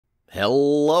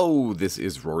Hello, this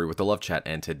is Rory with the Love Chat,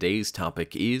 and today's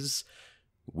topic is,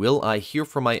 will I hear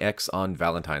from my ex on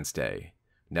Valentine's Day?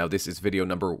 Now, this is video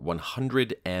number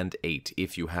 108.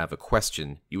 If you have a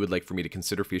question you would like for me to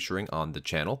consider featuring on the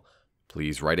channel,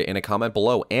 please write it in a comment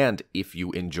below. And if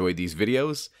you enjoy these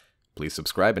videos, please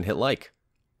subscribe and hit like.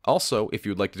 Also, if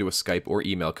you would like to do a Skype or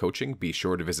email coaching, be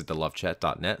sure to visit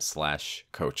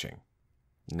thelovechat.net/coaching.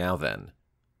 Now then,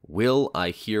 will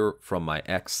I hear from my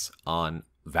ex on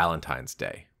Valentine's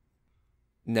Day?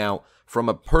 Now, from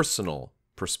a personal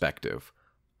perspective,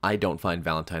 I don't find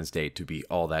Valentine's Day to be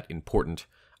all that important.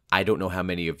 I don't know how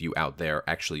many of you out there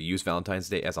actually use Valentine's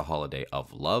Day as a holiday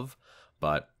of love,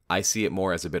 but I see it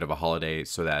more as a bit of a holiday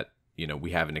so that,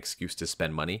 we have an excuse to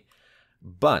spend money.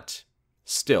 But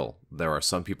still, there are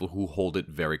some people who hold it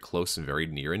very close and very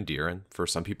near and dear, and for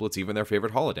some people it's even their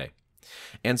favorite holiday.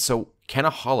 And so, can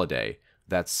a holiday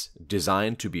that's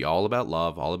designed to be all about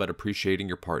love, all about appreciating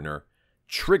your partner,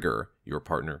 trigger your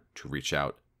partner to reach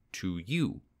out to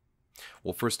you?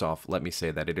 Well, first off, let me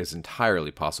say that it is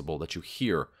entirely possible that you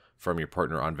hear from your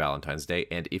partner on Valentine's Day,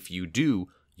 and if you do,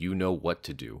 you know what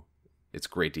to do. It's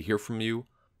great to hear from you,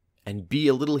 and be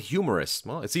a little humorous.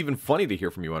 Well, it's even funny to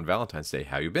hear from you on Valentine's Day.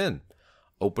 How you been?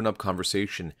 Open up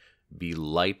conversation. Be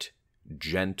light,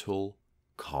 gentle,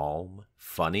 calm,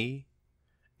 funny,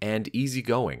 and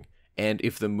easygoing. And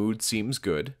if the mood seems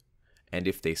good, and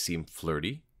if they seem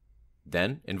flirty,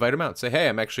 then invite them out. Say, hey,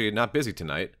 I'm actually not busy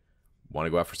tonight. Want to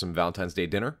go out for some Valentine's Day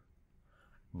dinner?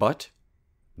 But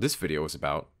this video is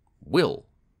about, will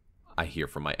I hear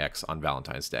from my ex on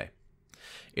Valentine's Day?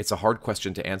 It's a hard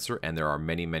question to answer, and there are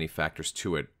many, many factors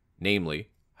to it. Namely,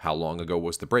 how long ago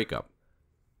was the breakup?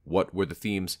 What were the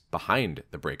themes behind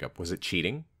the breakup? Was it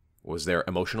cheating? Was there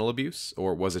emotional abuse?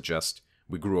 Or was it just,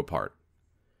 we grew apart?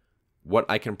 What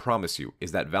I can promise you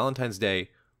is that Valentine's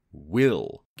Day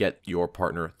will get your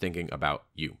partner thinking about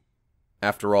you.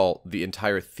 After all, the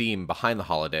entire theme behind the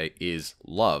holiday is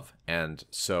love, and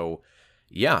so,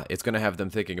 yeah, it's going to have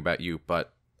them thinking about you,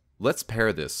 but let's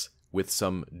pair this with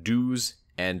some do's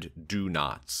and do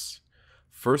nots.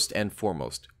 First and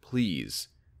foremost, please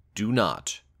do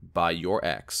not buy your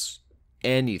ex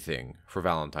anything for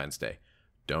Valentine's Day.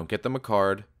 Don't get them a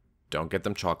card, don't get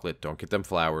them chocolate, don't get them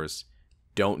flowers.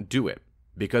 Don't do it,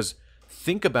 because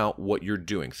think about what you're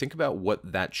doing. Think about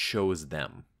what that shows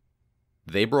them.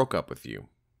 They broke up with you.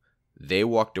 They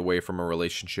walked away from a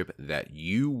relationship that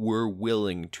you were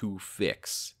willing to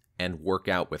fix and work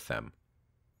out with them.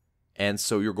 And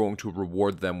so you're going to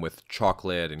reward them with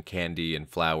chocolate and candy and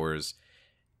flowers.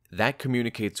 That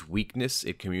communicates weakness.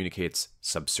 It communicates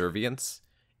subservience.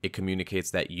 It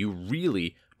communicates that you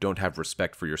really don't have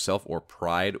respect for yourself or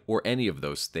pride or any of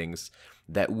those things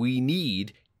that we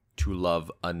need to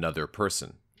love another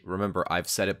person. Remember, I've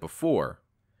said it before,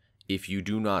 if you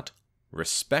do not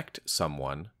respect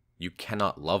someone, you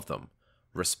cannot love them.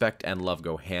 Respect and love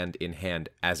go hand in hand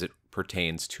as it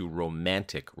pertains to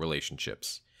romantic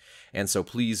relationships. And so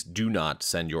please do not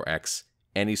send your ex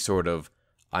any sort of,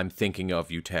 I'm thinking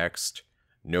of you text,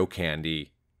 no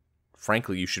candy.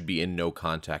 Frankly, you should be in no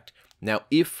contact. Now,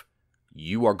 if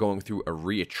you are going through a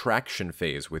reattraction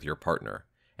phase with your partner,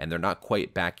 and they're not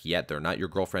quite back yet, they're not your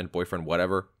girlfriend, boyfriend,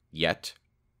 whatever, yet,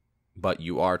 but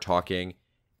you are talking,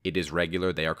 it is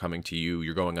regular, they are coming to you,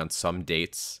 you're going on some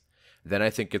dates, then I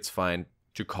think it's fine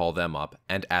to call them up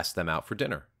and ask them out for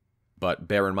dinner. But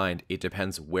bear in mind, it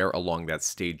depends where along that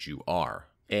stage you are.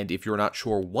 And if you're not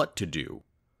sure what to do,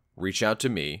 reach out to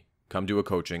me, come do a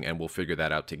coaching, and we'll figure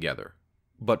that out together.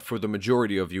 But for the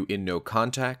majority of you in no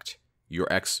contact,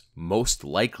 your ex most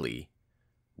likely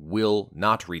will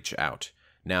not reach out.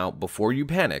 Now, before you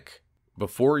panic,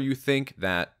 before you think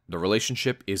that the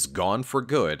relationship is gone for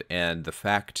good and the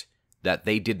fact that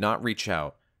they did not reach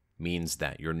out means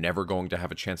that you're never going to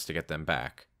have a chance to get them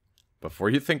back, before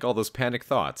you think all those panic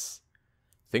thoughts,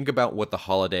 think about what the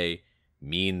holiday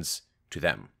means to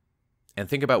them. And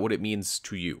think about what it means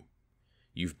to you.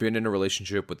 You've been in a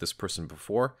relationship with this person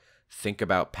before. Think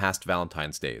about past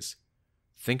Valentine's Days.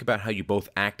 Think about how you both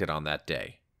acted on that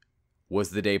day.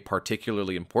 Was the day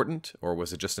particularly important, or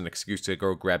was it just an excuse to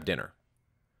go grab dinner?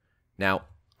 Now,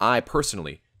 I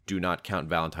personally do not count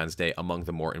Valentine's Day among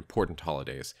the more important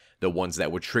holidays, the ones that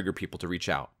would trigger people to reach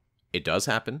out. It does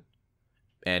happen,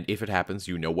 and if it happens,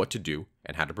 you know what to do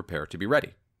and how to prepare to be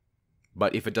ready.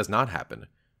 But if it does not happen,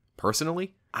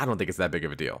 personally, I don't think it's that big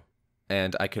of a deal.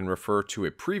 And I can refer to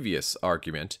a previous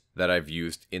argument that I've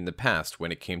used in the past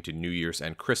when it came to New Year's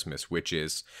and Christmas, which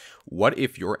is, what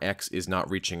if your ex is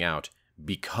not reaching out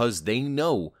because they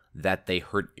know that they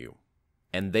hurt you,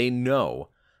 and they know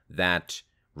that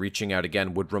reaching out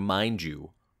again would remind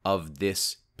you of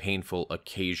this painful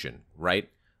occasion, right?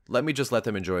 Let me just let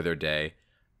them enjoy their day.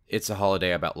 It's a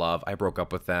holiday about love. I broke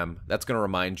up with them. That's going to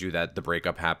remind you that the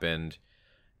breakup happened.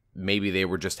 Maybe they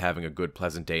were just having a good,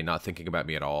 pleasant day, not thinking about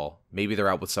me at all. Maybe they're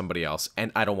out with somebody else,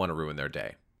 and I don't want to ruin their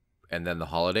day. And then the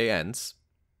holiday ends,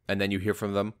 and then you hear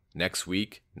from them next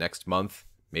week, next month,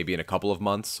 maybe in a couple of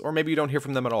months, or maybe you don't hear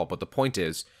from them at all. But the point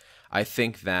is, I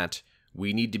think that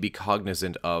we need to be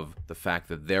cognizant of the fact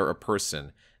that they're a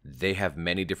person. They have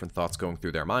many different thoughts going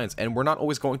through their minds, and we're not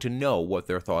always going to know what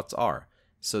their thoughts are.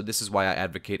 So this is why I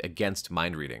advocate against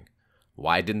mind reading.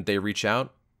 Why didn't they reach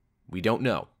out? We don't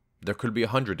know. There could be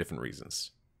 100 different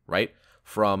reasons, right?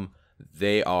 From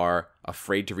they are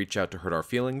afraid to reach out to hurt our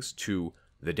feelings, to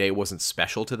the day wasn't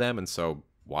special to them, and so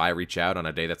why reach out on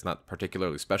a day that's not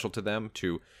particularly special to them,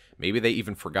 to maybe they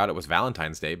even forgot it was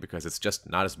Valentine's Day because it's just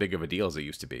not as big of a deal as it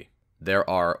used to be. There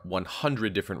are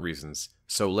 100 different reasons,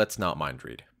 so let's not mind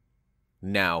read.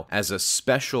 Now, as a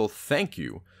special thank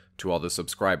you to all the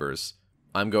subscribers,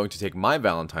 I'm going to take my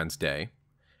Valentine's Day,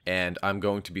 and I'm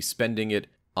going to be spending it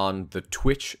on the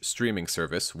Twitch streaming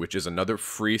service, which is another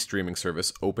free streaming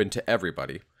service open to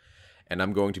everybody. And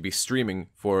I'm going to be streaming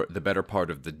for the better part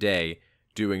of the day,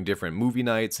 doing different movie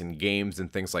nights and games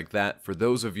and things like that for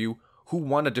those of you who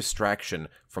want a distraction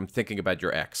from thinking about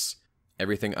your ex.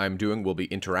 Everything I'm doing will be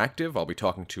interactive. I'll be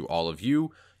talking to all of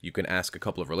you. You can ask a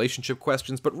couple of relationship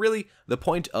questions, but really the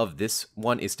point of this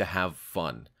one is to have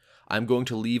fun. I'm going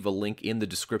to leave a link in the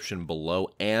description below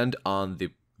and on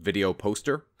the video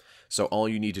poster. So all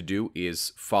you need to do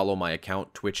is follow my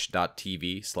account,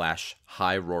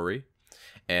 twitch.tv/HiRory,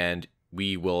 and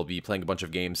we will be playing a bunch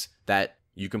of games that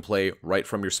you can play right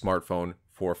from your smartphone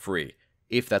for free,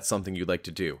 if that's something you'd like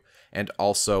to do. And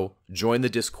also, join the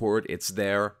Discord. It's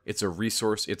there. It's a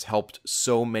resource. It's helped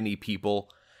so many people,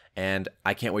 and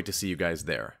I can't wait to see you guys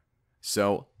there.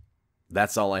 So,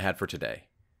 that's all I had for today.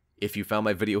 If you found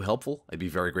my video helpful, I'd be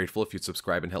very grateful if you'd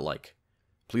subscribe and hit like.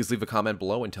 Please leave a comment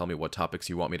below and tell me what topics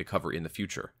you want me to cover in the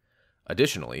future.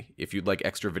 Additionally, if you'd like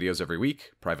extra videos every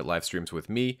week, private live streams with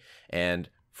me, and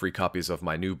free copies of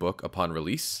my new book upon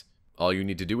release, all you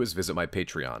need to do is visit my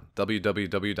Patreon,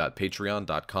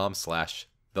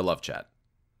 www.patreon.com/thelovechat.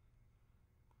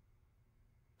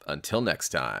 Until next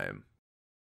time.